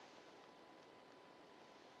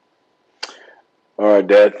All right,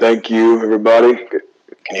 Dad. Thank you, everybody.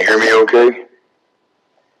 Can you hear me okay?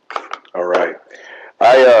 All right.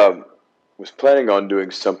 I was planning on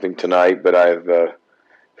doing something tonight, but I've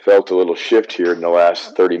felt a little shift here in the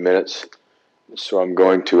last 30 minutes. So I'm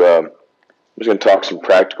just going to talk some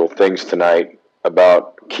practical things tonight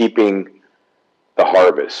about keeping the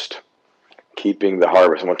harvest. Keeping the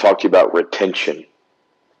harvest. I'm going to talk to you about retention.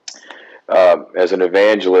 As an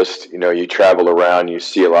evangelist, you travel around, you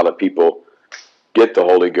see a lot of people get the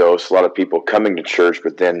Holy Ghost, a lot of people coming to church,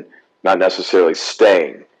 but then not necessarily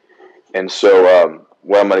staying. And so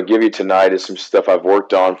what I'm going to give you tonight is some stuff I've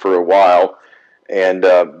worked on for a while, and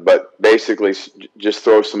but basically just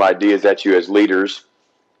throw some ideas at you as leaders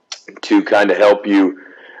to kind of help you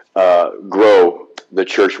grow the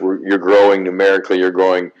church. You're growing numerically, you're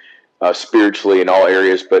growing spiritually in all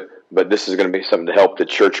areas, but this is going to be something to help the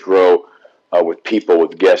church grow with people,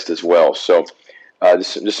 with guests as well. So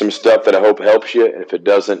this is just some stuff that I hope helps you. And if it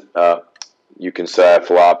doesn't, you can say I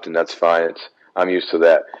flopped, and that's fine. I'm used to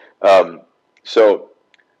that. So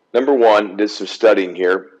number one, did some studying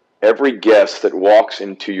here. Every guest that walks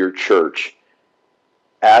into your church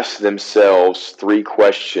asks themselves 3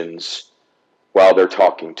 questions while they're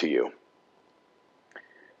talking to you.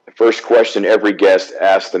 The first question every guest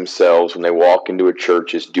asks themselves when they walk into a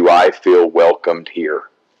church is, do I feel welcomed here?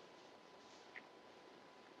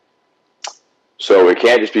 So it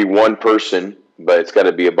can't just be one person, but it's got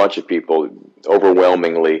to be a bunch of people,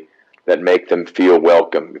 overwhelmingly, that make them feel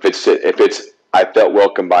welcome. If it's I felt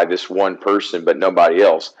welcome by this one person, but nobody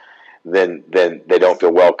else, then they don't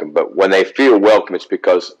feel welcome. But when they feel welcome, it's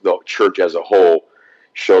because the church as a whole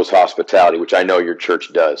shows hospitality, which I know your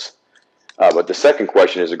church does. But the second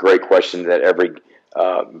question is a great question that every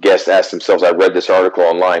guest asks themselves. I read this article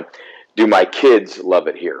online. Do my kids love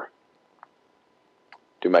it here?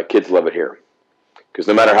 Do my kids love it here? Because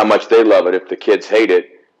no matter how much they love it, if the kids hate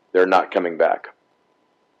it, they're not coming back.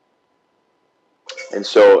 And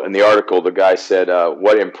so in the article, the guy said,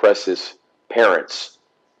 what impresses parents?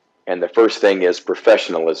 And the first thing is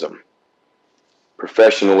professionalism.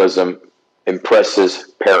 Professionalism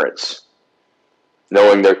impresses parents,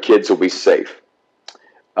 knowing their kids will be safe.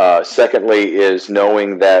 Secondly is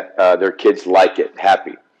knowing that their kids like it,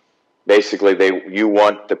 happy. Basically, you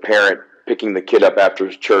want the parent picking the kid up after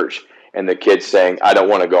church and the kid saying, I don't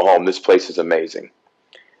want to go home. This place is amazing.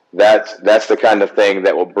 That's the kind of thing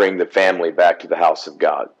that will bring the family back to the house of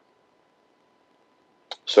God.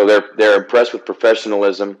 So they're impressed with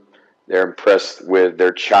professionalism. They're impressed with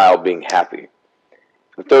their child being happy.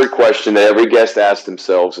 The third question that every guest asks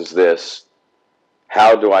themselves is this: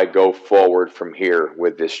 how do I go forward from here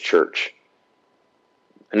with this church?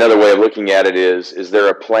 Another way of looking at it is there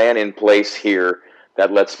a plan in place here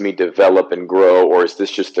that lets me develop and grow, or is this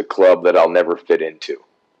just a club that I'll never fit into?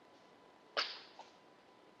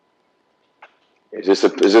 Is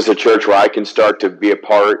this a church where I can start to be a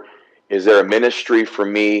part? Is there a ministry for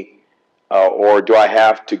me, or do I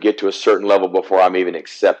have to get to a certain level before I'm even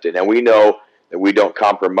accepted? And we know that we don't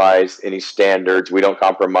compromise any standards. We don't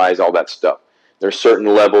compromise all that stuff. There's certain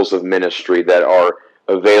levels of ministry that are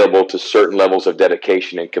available to certain levels of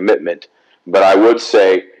dedication and commitment. But I would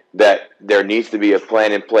say that there needs to be a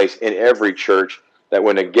plan in place in every church that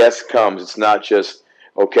when a guest comes, it's not just,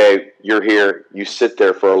 okay, you're here, you sit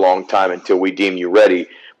there for a long time until we deem you ready,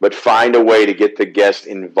 but find a way to get the guest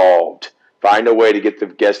involved. Find a way to get the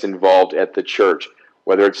guest involved at the church,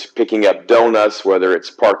 whether it's picking up donuts, whether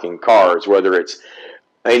it's parking cars, whether it's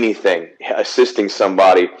anything, assisting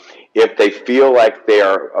somebody. If they feel like they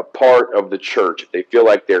are a part of the church, if they feel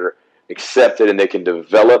like they're accepted and they can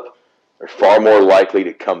develop, they're far more likely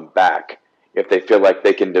to come back if they feel like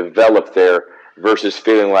they can develop there versus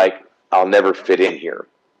feeling like I'll never fit in here.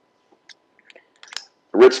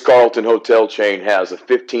 The Ritz-Carlton hotel chain has a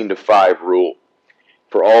 15-to-5 rule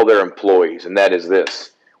for all their employees, and that is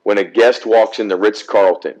this: when a guest walks in the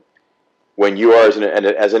Ritz-Carlton, when you are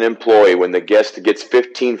as an employee, when the guest gets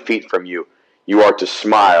 15 feet from you, you are to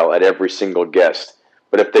smile at every single guest.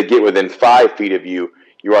 But if they get within 5 feet of you,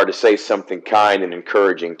 you are to say something kind and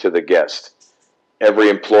encouraging to the guest. Every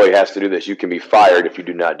employee has to do this. You can be fired if you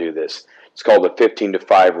do not do this. It's called the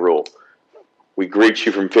 15-to-5 rule. We greet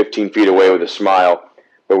you from 15 feet away with a smile,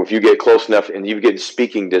 but if you get close enough and you get in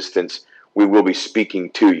speaking distance, we will be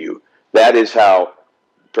speaking to you. That is how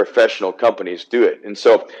professional companies do it. And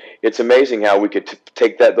so it's amazing how we could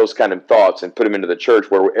take those kind of thoughts and put them into the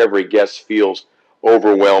church where every guest feels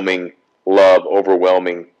overwhelming love,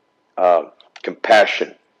 overwhelming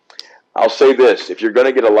compassion. I'll say this: if you're going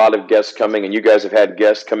to get a lot of guests coming, and you guys have had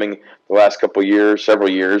guests coming the last couple of years,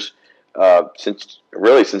 several years, since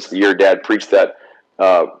the year Dad preached that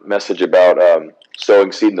message about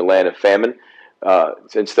sowing seed in the land of famine.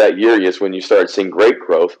 Since that year is when you started seeing great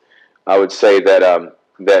growth. I would say that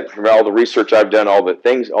that from all the research I've done, all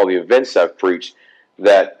the events I've preached,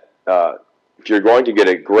 that if you're going to get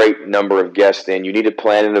a great number of guests in, you need to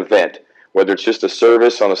plan an event. Whether it's just a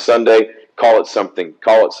service on a Sunday, call it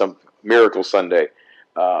some Miracle Sunday,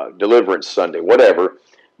 Deliverance Sunday, whatever.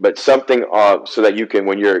 But something so that you can,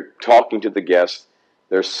 when you're talking to the guests,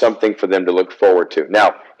 there's something for them to look forward to.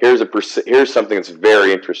 Now, here's something that's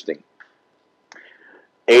very interesting.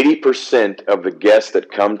 80% of the guests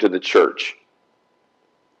that come to the church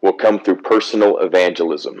will come through personal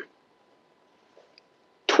evangelism.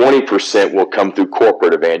 20% will come through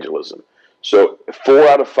corporate evangelism. So 4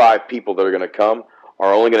 out of 5 people that are going to come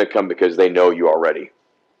are only going to come because they know you already.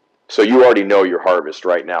 So you already know your harvest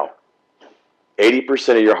right now.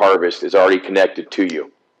 80% of your harvest is already connected to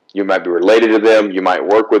you. You might be related to them, you might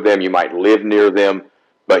work with them, you might live near them,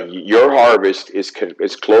 but your harvest is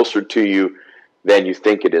closer to you than you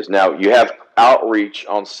think it is. Now, you have outreach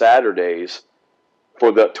on Saturdays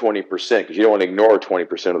for the 20%, because you don't want to ignore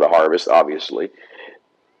 20% of the harvest, obviously.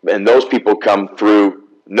 And those people come through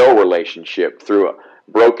no relationship, through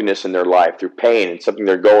brokenness in their life, through pain and something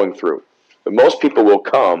they're going through. But most people will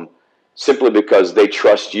come simply because they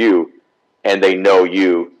trust you and they know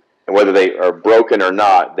you. And whether they are broken or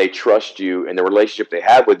not, they trust you and the relationship they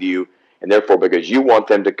have with you. And therefore, because you want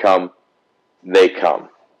them to come, they come.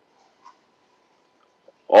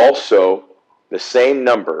 Also, the same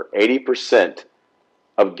number, 80%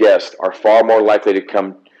 of guests are far more likely to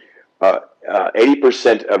come.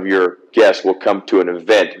 80% of your guests will come to an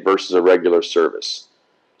event versus a regular service.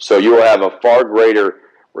 So you will have a far greater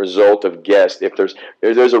result of guests. If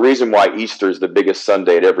there's a reason why Easter is the biggest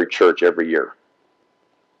Sunday at every church every year.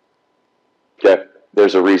 Okay,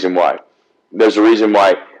 there's a reason why. There's a reason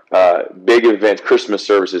why big events, Christmas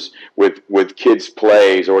services with kids'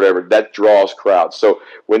 plays or whatever, that draws crowds. So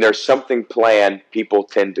when there's something planned, people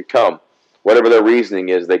tend to come. Whatever their reasoning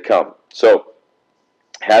is, they come. So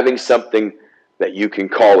having something that you can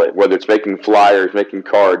call it, whether it's making flyers, making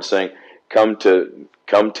cards, saying come to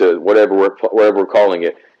whatever we're calling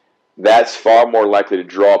it, that's far more likely to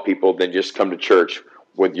draw people than just come to church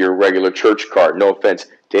with your regular church card. No offense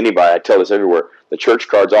to anybody, I tell this everywhere. The church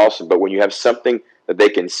card's awesome, but when you have something that they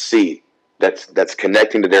can see that's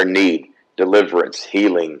connecting to their need, deliverance,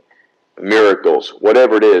 healing, miracles,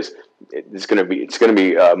 whatever it is, it's going to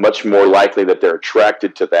be much more likely that they're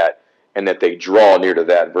attracted to that and that they draw near to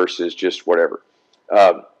that versus just whatever.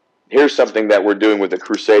 Here's something that we're doing with the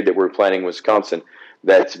crusade that we're planning in Wisconsin.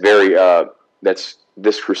 This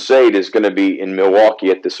crusade is going to be in Milwaukee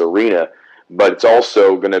at this arena, but it's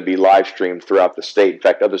also going to be live streamed throughout the state. In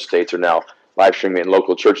fact, other states are now live streaming in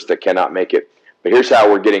local churches that cannot make it. But here's how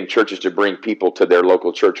we're getting churches to bring people to their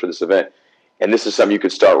local church for this event. And this is something you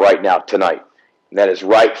could start right now, tonight. And that is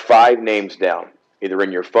write 5 names down, either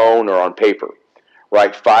in your phone or on paper.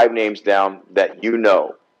 Write 5 names down that you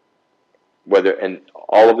know, and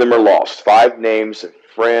all of them are lost. 5 names,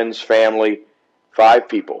 friends, family, 5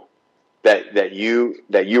 people that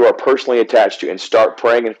you are personally attached to, and start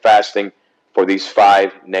praying and fasting for these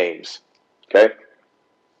 5 names. Okay?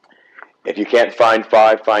 If you can't find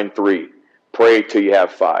 5, find 3. Pray till you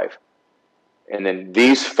have 5. And then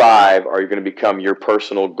these 5 are going to become your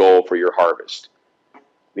personal goal for your harvest.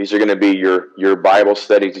 These are going to be your Bible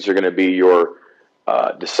studies. These are going to be your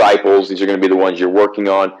disciples. These are going to be the ones you're working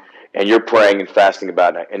on, and you're praying and fasting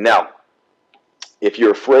about it. And now, if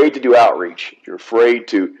you're afraid to do outreach, if you're afraid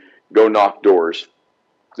to go knock doors,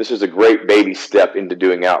 this is a great baby step into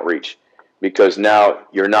doing outreach, because now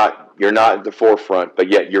you're not at the forefront, but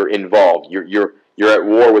yet you're involved. You're at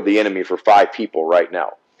war with the enemy for 5 people right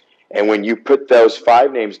now. And when you put those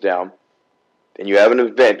 5 names down and you have an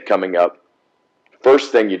event coming up,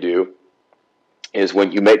 first thing you do is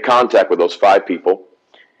when you make contact with those 5 people,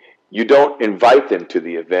 you don't invite them to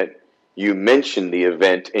the event. You mention the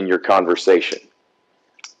event in your conversation.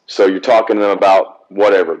 So you're talking to them about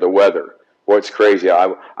whatever, the weather. Boy, it's crazy.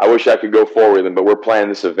 I wish I could go forward with them, but we're planning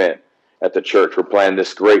this event at the church. We're planning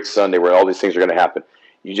this great Sunday where all these things are going to happen.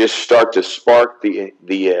 You just start to spark the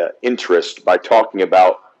interest by talking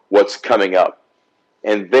about what's coming up.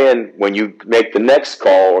 And then when you make the next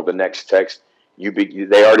call or the next text,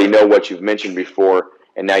 they already know what you've mentioned before,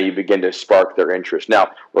 and now you begin to spark their interest.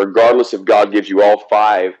 Now, regardless if God gives you all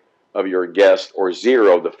 5 of your guests or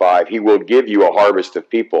 0 of the 5, he will give you a harvest of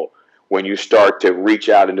people when you start to reach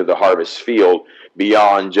out into the harvest field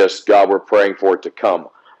beyond just, God, we're praying for it to come.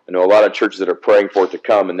 I know a lot of churches that are praying for it to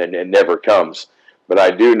come and then it never comes. But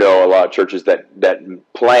I do know a lot of churches that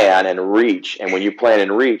plan and reach. And when you plan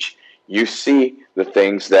and reach, you see the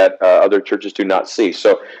things that other churches do not see.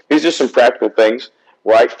 So these are some practical things.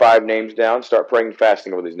 Write 5 names down. Start praying and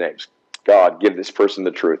fasting over these names. God, give this person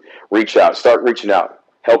the truth. Reach out. Start reaching out,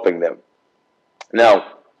 helping them.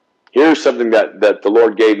 Now, here's something that the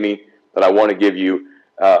Lord gave me that I want to give you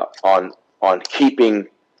on keeping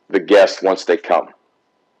the guests once they come.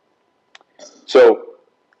 So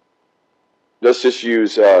let's just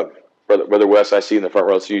use Brother Wes, I see in the front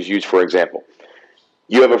row. Let's use you for example.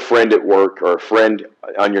 You have a friend at work or a friend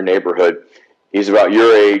on your neighborhood. He's about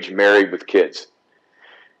your age, married with kids.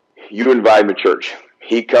 You invite him to church.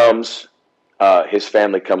 He comes. His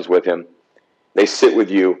family comes with him. They sit with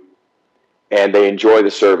you, and they enjoy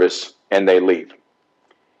the service, and they leave.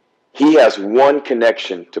 He has one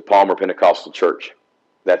connection to Palmer Pentecostal Church.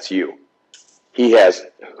 That's you. He has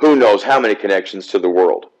who knows how many connections to the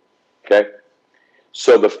world. Okay?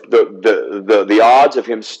 So the odds of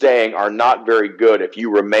him staying are not very good if you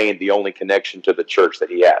remain the only connection to the church that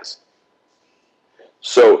he has.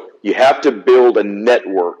 So you have to build a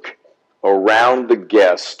network around the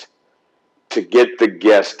guest to get the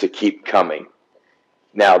guest to keep coming.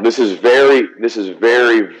 Now, this is very,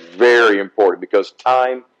 very important because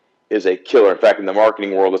time is a killer. In fact, in the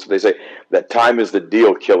marketing world, that's what they say, that time is the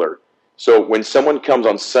deal killer. So when someone comes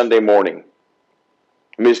on Sunday morning,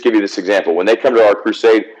 let me just give you this example. When they come to our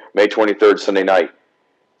crusade, May 23rd, Sunday night,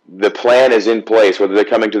 the plan is in place, whether they're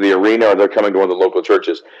coming to the arena or they're coming to one of the local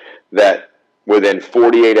churches, that within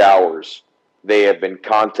 48 hours, they have been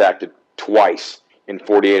contacted twice in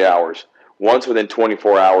 48 hours. Once within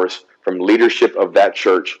 24 hours from leadership of that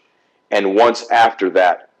church, and once after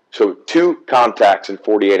that. So 2 contacts in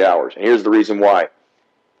 48 hours. And here's the reason why.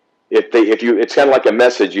 It's kind of like a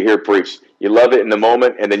message you hear preached. You love it in the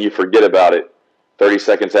moment, and then you forget about it 30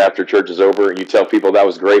 seconds after church is over, and you tell people that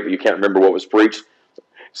was great, but you can't remember what was preached.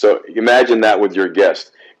 So imagine that with your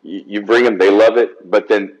guest. You bring them, they love it, but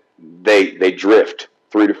then they drift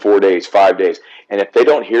 3 to 4 days, 5 days. And if they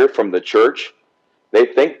don't hear from the church, they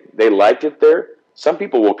think they liked it there. Some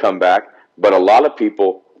people will come back, but a lot of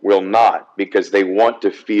people will not because they want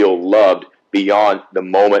to feel loved beyond the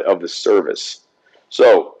moment of the service.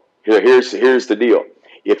 So here's the deal.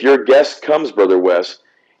 If your guest comes, Brother Wes,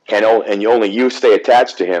 and only you stay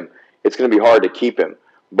attached to him, it's going to be hard to keep him.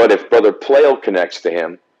 But if Brother Plale connects to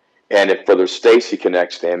him, and if Brother Stacy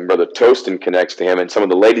connects to him, Brother Tostin connects to him, and some of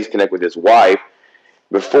the ladies connect with his wife,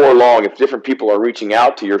 before long, if different people are reaching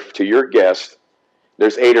out to your guest,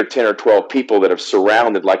 there's 8 or 10 or 12 people that have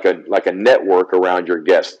surrounded like a network around your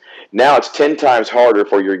guest. Now it's 10 times harder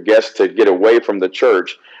for your guest to get away from the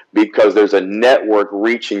church because there's a network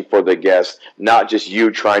reaching for the guest, not just you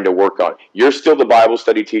trying to work on it. You're still the Bible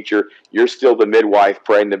study teacher. You're still the midwife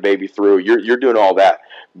praying the baby through. You're doing all that.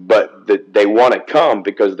 But they want to come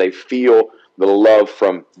because they feel the love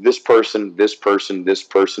from this person, this person, this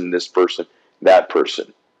person, this person, that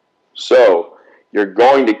person. So you're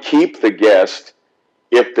going to keep the guest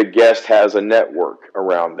if the guest has a network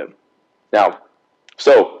around them. Now,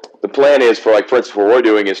 so the plan is for instance, what we're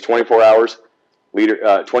doing is 24 hours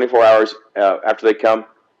 24 hours after they come,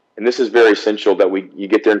 and this is very essential that you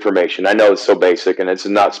get their information. I know it's so basic and it's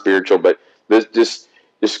not spiritual, but just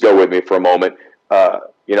go with me for a moment.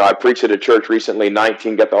 I preached at a church recently.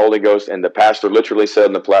 19 got the Holy Ghost, and the pastor literally said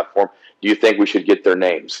on the platform, "Do you think we should get their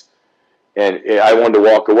names?" And I wanted to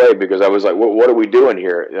walk away because I was like, "What are we doing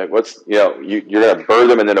here? Like, you're going to birth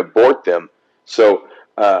them and then abort them." So,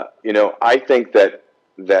 I think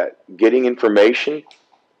that getting information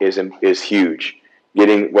is huge.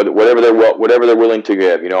 Getting whatever they're willing to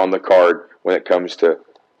give, on the card when it comes to,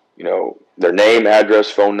 their name, address,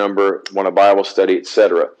 phone number, want a Bible study,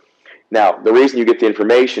 etc. Now, the reason you get the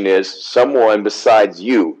information is someone besides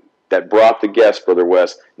you that brought the guest, Brother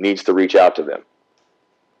Wes, needs to reach out to them.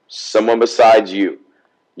 Someone besides you.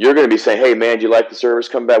 You're going to be saying, "Hey, man, do you like the service?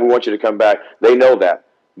 Come back. We want you to come back." They know that.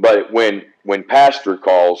 But when Pastor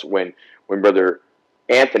calls, when Brother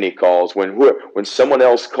Anthony calls, when someone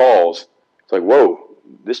else calls, it's like, whoa,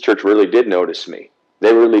 this church really did notice me.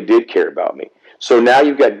 They really did care about me. So now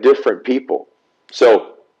you've got different people.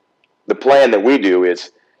 So the plan that we do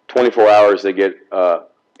is 24 hours they get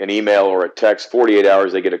an email or a text, 48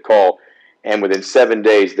 hours they get a call, and within 7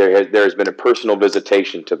 days there has been a personal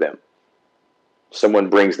visitation to them. Someone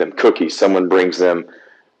brings them cookies. Someone brings them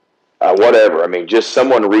whatever. I mean, just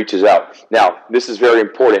someone reaches out. Now, this is very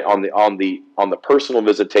important on the personal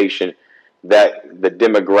visitation that the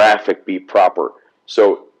demographic be proper.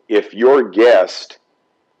 So if your guest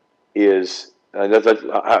is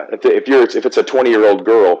if it's a 20-year-old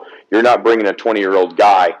girl, you're not bringing a 20-year-old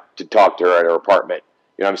guy to talk to her at her apartment.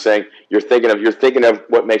 You know what I'm saying? You're thinking of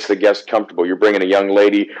what makes the guest comfortable. You're bringing a young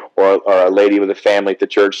lady or a lady with a family to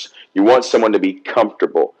church. You want someone to be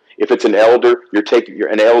comfortable. If it's an elder,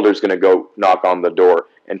 an elder's going to go knock on the door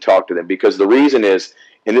and talk to them, because the reason is,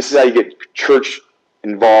 and this is how you get church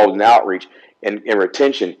involved in outreach and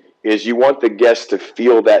retention, is you want the guests to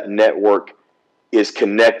feel that network is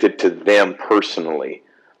connected to them personally.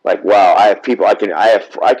 Like, wow, I have people.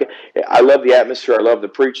 I love the atmosphere. I love the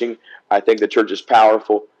preaching. I think the church is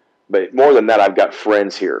powerful. But more than that, I've got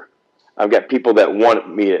friends here. I've got people that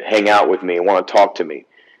want me to hang out with me and want to talk to me.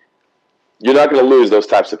 You're not going to lose those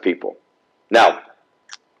types of people. Now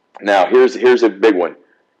here's a big one.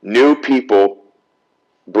 New people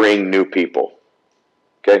bring new people.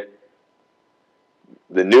 Okay?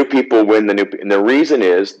 The new people win the new people. And the reason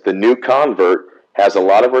is the new convert has a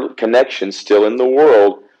lot of connections still in the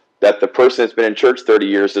world that the person that's been in church 30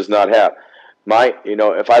 years does not have.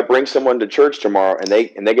 If I bring someone to church tomorrow and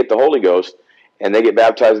they get the Holy Ghost and they get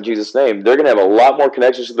baptized in Jesus' name, they're going to have a lot more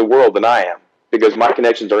connections to the world than I am, because my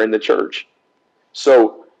connections are in the church.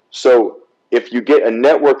 So if you get a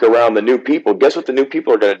network around the new people, guess what the new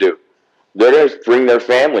people are going to do? They're going to bring their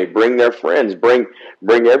family, bring their friends, bring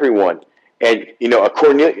everyone. And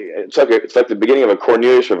it's like the beginning of a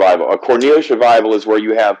Cornelius revival. A Cornelius revival is where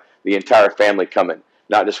you have the entire family coming,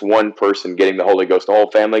 not just one person getting the Holy Ghost. The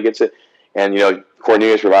whole family gets it. And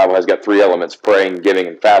Cornelius revival has got three elements: praying, giving,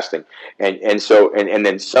 and fasting. And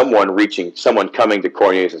then someone coming to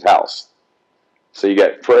Cornelius' house. So you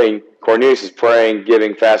got praying. Cornelius is praying,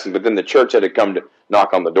 giving, fasting, but then the church had to come to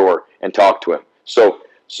knock on the door and talk to him.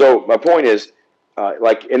 So my point is,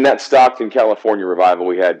 like in that Stockton, California revival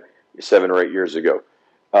we had 7 or 8 years ago.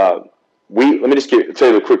 Let me just tell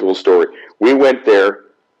you a quick little story. We went there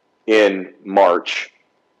in March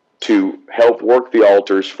to help work the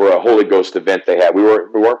altars for a Holy Ghost event they had. We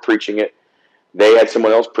weren't preaching it. They had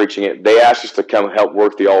someone else preaching it. They asked us to come help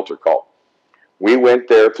work the altar call. We went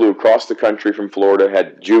there, flew across the country from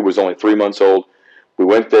Florida. Jude was only 3 months old. We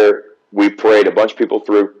went there. We prayed a bunch of people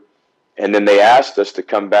through. And then they asked us to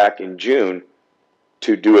come back in June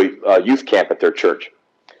to do a youth camp at their church.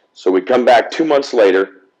 So we come back 2 months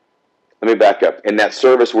later. Let me back up. In that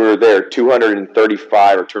service we were there,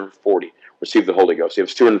 235 or 240 received the Holy Ghost. It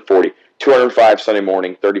was 240. 205 Sunday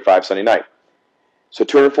morning, 35 Sunday night. So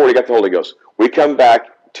 240 got the Holy Ghost. We come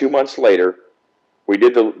back 2 months later. We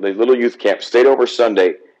did the little youth camp, stayed over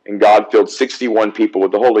Sunday, and God filled 61 people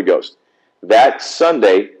with the Holy Ghost. That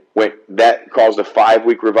Sunday, that caused a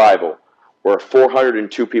 5-week revival where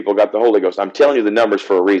 402 people got the Holy Ghost. I'm telling you the numbers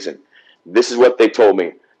for a reason. This is what they told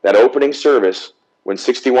me. That opening service, when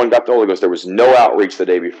 61 got the Holy Ghost, there was no outreach the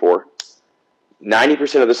day before.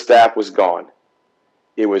 90% of the staff was gone.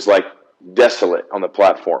 It was like desolate on the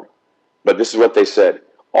platform. But this is what they said.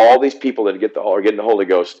 All these people that are getting the Holy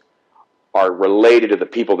Ghost are related to the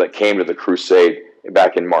people that came to the crusade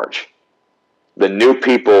back in March. The new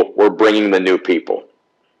people were bringing the new people.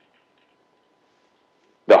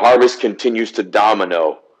 The harvest continues to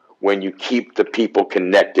domino when you keep the people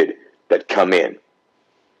connected that come in.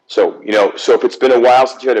 So if it's been a while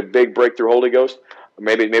since you had a big breakthrough Holy Ghost,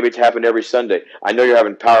 maybe it's happened every Sunday. I know you're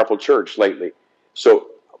having powerful church lately.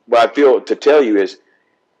 So what I feel to tell you is,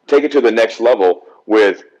 take it to the next level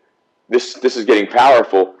with this. This is getting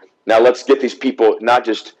powerful. Now let's get these people not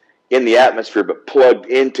just in the atmosphere, but plugged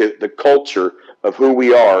into the culture of who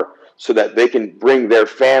we are, so that they can bring their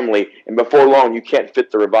family. And before long, you can't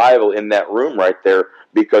fit the revival in that room right there,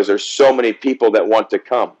 because there's so many people that want to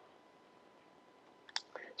come.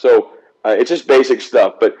 So it's just basic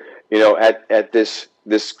stuff. But at this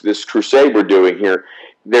crusade we're doing here,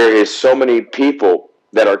 there is so many people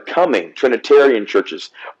that are coming. Trinitarian churches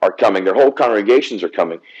are coming. Their whole congregations are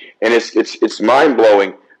coming, and it's mind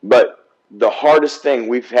blowing. But the hardest thing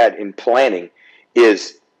we've had in planning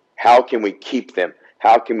is, how can we keep them?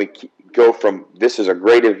 How can we go from this is a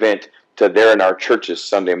great event to they're in our churches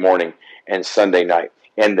Sunday morning and Sunday night?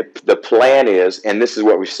 And the plan is, and this is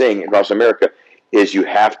what we're seeing across America, is you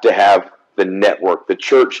have to have the network. The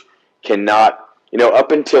church cannot,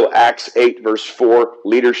 up until Acts 8 verse 4,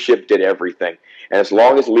 leadership did everything. And as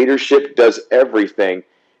long as leadership does everything,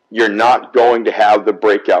 you're not going to have the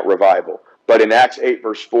breakout revival. But in Acts 8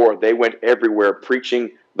 verse 4, they went everywhere preaching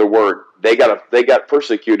the word. They got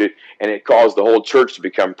persecuted, and it caused the whole church to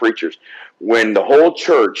become preachers. When the whole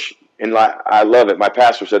church, and I love it, my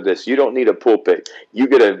pastor said this: you don't need a pulpit. You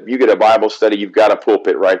get a Bible study, you've got a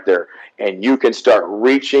pulpit right there, and you can start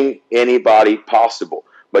reaching anybody possible.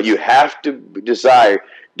 But you have to desire,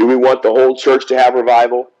 do we want the whole church to have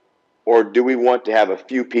revival, or do we want to have a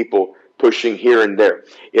few people pushing here and there?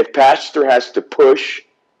 If pastor has to push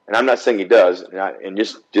and I'm not saying he does, and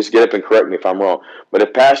just get up and correct me if I'm wrong, but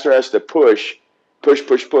if pastor has to push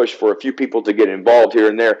for a few people to get involved here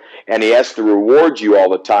and there, and he has to reward you all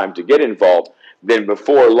the time to get involved, then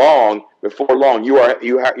before long, you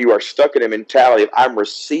are stuck in a mentality of I'm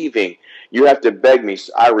receiving. You have to beg me.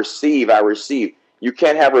 I receive. You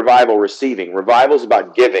can't have revival receiving. Revival is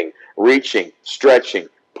about giving, reaching, stretching,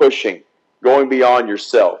 pushing, going beyond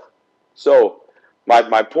yourself. So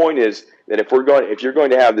my point is that if you're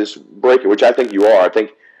going to have this break, which I think you are,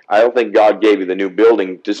 I don't think God gave you the new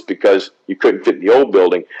building just because you couldn't fit in the old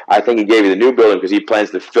building. I think He gave you the new building because He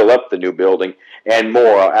plans to fill up the new building and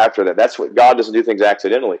more after that. That's what God doesn't do things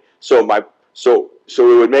accidentally. So it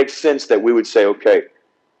would make sense that we would say, okay,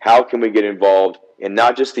 how can we get involved in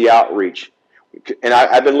not just the outreach? And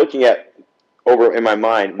I've been looking at over in my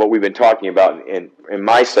mind what we've been talking about in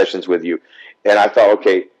my sessions with you, and I thought,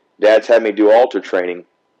 okay, Dad's had me do altar training.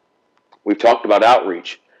 We've talked about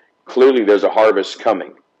outreach. Clearly, there's a harvest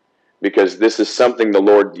coming. Because this is something the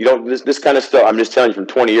Lord, this kind of stuff, I'm just telling you from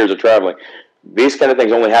 20 years of traveling, these kind of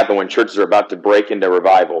things only happen when churches are about to break into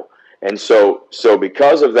revival. And so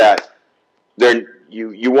because of that, then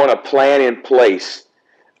you want a plan in place.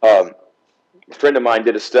 A friend of mine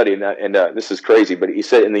did a study, and this is crazy, but he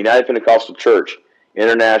said in the United Pentecostal Church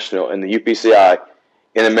International and the UPCI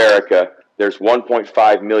in America, there's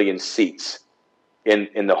 1.5 million seats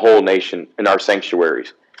in the whole nation in our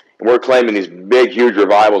sanctuaries. And we're claiming these big, huge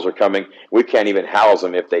revivals are coming. We can't even house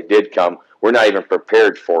them if they did come. We're not even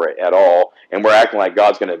prepared for it at all. And we're acting like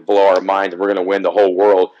God's going to blow our minds and we're going to win the whole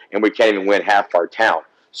world, and we can't even win half our town.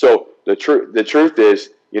 So the truth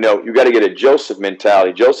is, you got to get a Joseph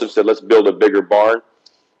mentality. Joseph said, let's build a bigger barn,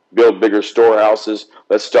 build bigger storehouses.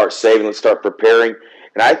 Let's start saving. Let's start preparing.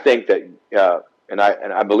 And I think that, and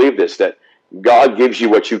I believe this, that God gives you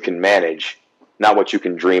what you can manage, not what you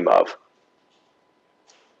can dream of.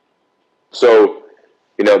 So,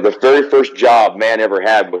 the very first job man ever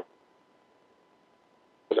had was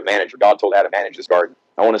a manager. God told Adam to manage this garden.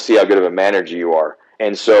 I want to see how good of a manager you are.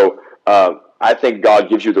 And so I think God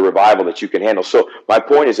gives you the revival that you can handle. So my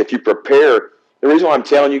point is, if you prepare, the reason why I'm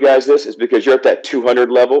telling you guys this is because you're at that 200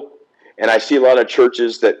 level. And I see a lot of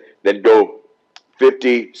churches that go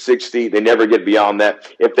 50, 60, they never get beyond that.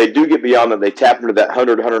 If they do get beyond that, they tap into that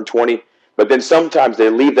 100, 120. But then sometimes they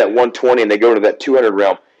leave that 120 and they go to that 200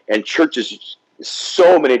 realm. And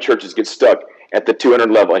so many churches get stuck at the 200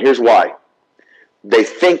 level. And here's why. They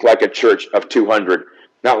think like a church of 200,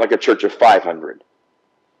 not like a church of 500.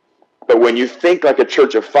 But when you think like a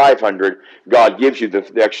church of 500, God gives you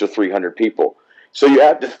the extra 300 people. So you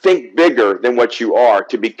have to think bigger than what you are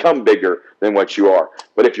to become bigger than what you are.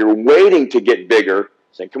 But if you're waiting to get bigger,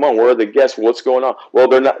 saying, come on, where are the guests? What's going on? Well,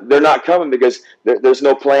 they're not coming because there's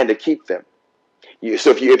no plan to keep them. So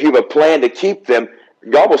if you have a plan to keep them,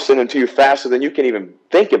 God will send them to you faster than you can even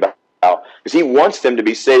think about, because He wants them to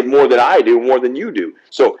be saved more than I do, more than you do.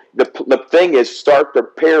 So the thing is, start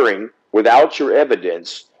preparing without your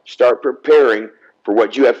evidence. Start preparing for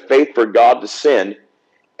what you have faith for God to send,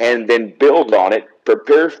 and then build on it.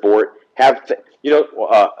 Prepare for it.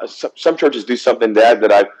 Some churches do something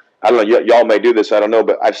that I don't know. Y'all may do this. I don't know,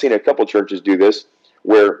 but I've seen a couple churches do this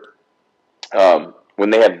where when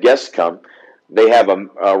they have guests come, they have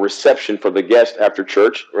a reception for the guest after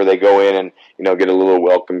church, where they go in and get a little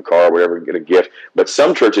welcome card, whatever, get a gift. But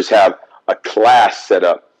some churches have a class set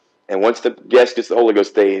up, and once the guest gets the Holy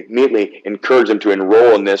Ghost, they immediately encourage them to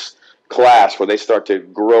enroll in this class where they start to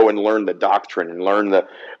grow and learn the doctrine and learn the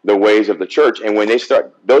ways of the church. And when they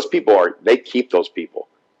start, they keep those people.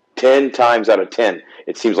 10 times out of 10,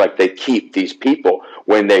 it seems like they keep these people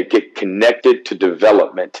when they get connected to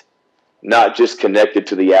development, not just connected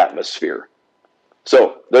to the atmosphere.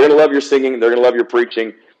 So they're going to love your singing. They're going to love your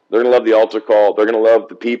preaching. They're going to love the altar call. They're going to love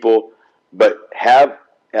the people. But have,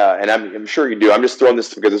 and I'm sure you do. I'm just throwing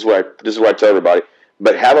this because this is what I tell everybody.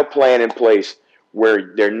 But have a plan in place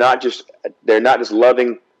where they're not just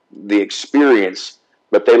loving the experience,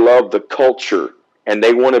 but they love the culture, and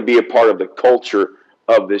they want to be a part of the culture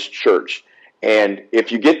of this church. And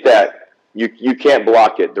if you get that, you can't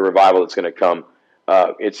block it. The revival that's going to come.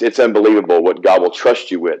 It's unbelievable what God will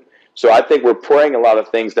trust you with. So I think we're praying a lot of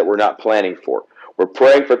things that we're not planning for. We're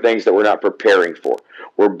praying for things that we're not preparing for.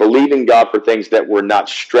 We're believing God for things that we're not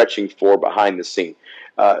stretching for behind the scene.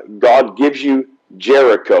 God gives you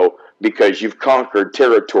Jericho because you've conquered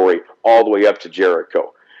territory all the way up to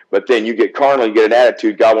Jericho. But then you get carnal, you get an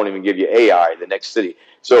attitude, God won't even give you Ai, the next city.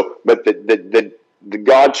 So, but the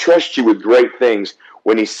God trusts you with great things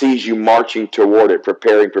when He sees you marching toward it,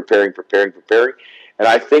 preparing. And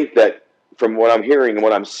I think that from what I'm hearing and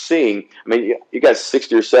what I'm seeing, I mean, you got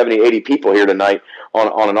 60 or 70, 80 people here tonight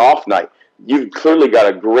on an off night. You've clearly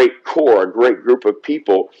got a great core, a great group of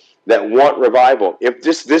people that want revival. If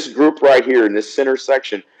this group right here in this center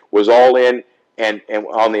section was all in and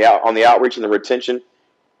on the outreach and the retention,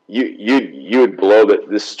 you would blow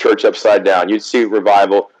this church upside down. You'd see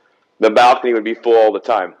revival. The balcony would be full all the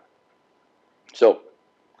time. So,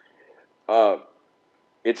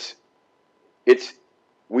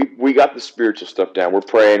 we got the spiritual stuff down. We're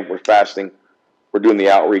praying. We're fasting. We're doing the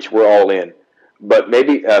outreach. We're all in. But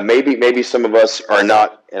maybe some of us are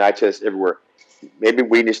not. And I tell this everywhere. Maybe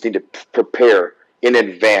we just need to prepare in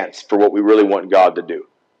advance for what we really want God to do.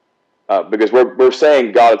 Because we're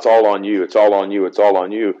saying, God, it's all on you. It's all on you. It's all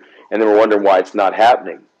on you. And then we're wondering why it's not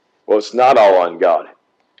happening. Well, it's not all on God.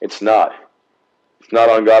 It's not. It's not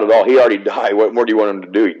on God at all. He already died. What more do you want him to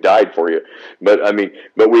do? He died for you. But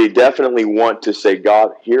we definitely want to say,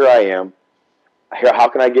 God, here I am. How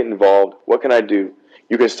can I get involved? What can I do?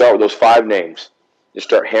 You can start with those 5 names. Just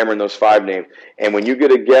start hammering those 5 names. And when you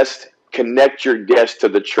get a guest, connect your guest to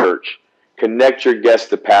the church. Connect your guest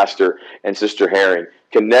to Pastor and Sister Herring.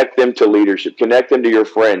 Connect them to leadership. Connect them to your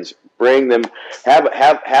friends. Bring them.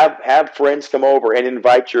 Have friends come over and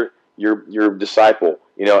invite your disciple.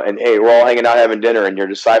 And hey, we're all hanging out having dinner, and your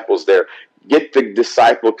disciple's there. Get the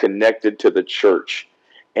disciple connected to the church,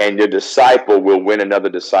 and your disciple will win another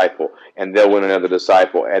disciple, and they'll win another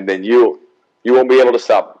disciple, and then you won't be able to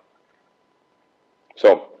stop them.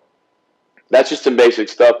 So that's just some basic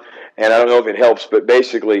stuff, and I don't know if it helps, but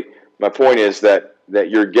basically my point is that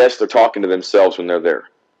your guests are talking to themselves when they're there,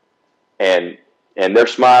 and they're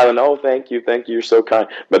smiling. Oh, thank you, you're so kind.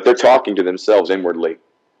 But they're talking to themselves inwardly,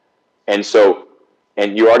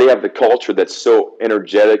 and you already have the culture that's so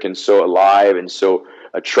energetic and so alive and so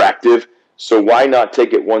attractive. So why not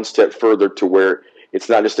take it one step further to where it's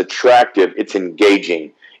not just attractive, it's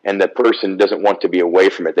engaging, and the person doesn't want to be away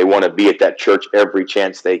from it. They want to be at that church every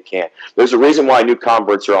chance they can. There's a reason why new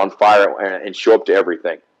converts are on fire and show up to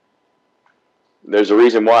everything. There's a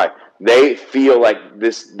reason why. They feel like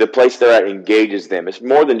the place they're at engages them. It's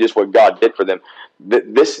more than just what God did for them.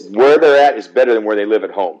 Where they're at is better than where they live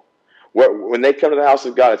at home. When they come to the house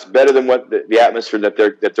of God, it's better than what the atmosphere that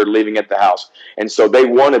they're leaving at the house. And so they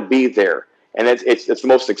want to be there. And it's the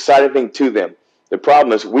most exciting thing to them. The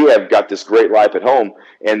problem is we have got this great life at home,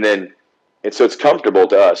 and so it's comfortable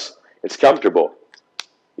to us. It's comfortable.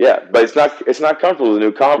 Yeah, but it's not comfortable to the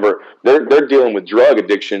new convert. They're dealing with drug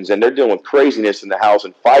addictions, and they're dealing with craziness in the house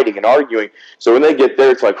and fighting and arguing. So when they get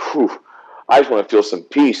there, it's like, whew, I just want to feel some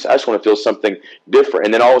peace. I just want to feel something different.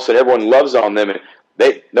 And then all of a sudden everyone loves on them, and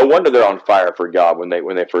no wonder they're on fire for God when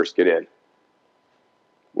they first get in.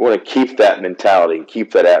 We want to keep that mentality and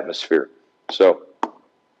keep that atmosphere. So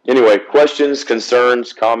anyway, questions,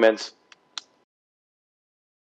 concerns, comments?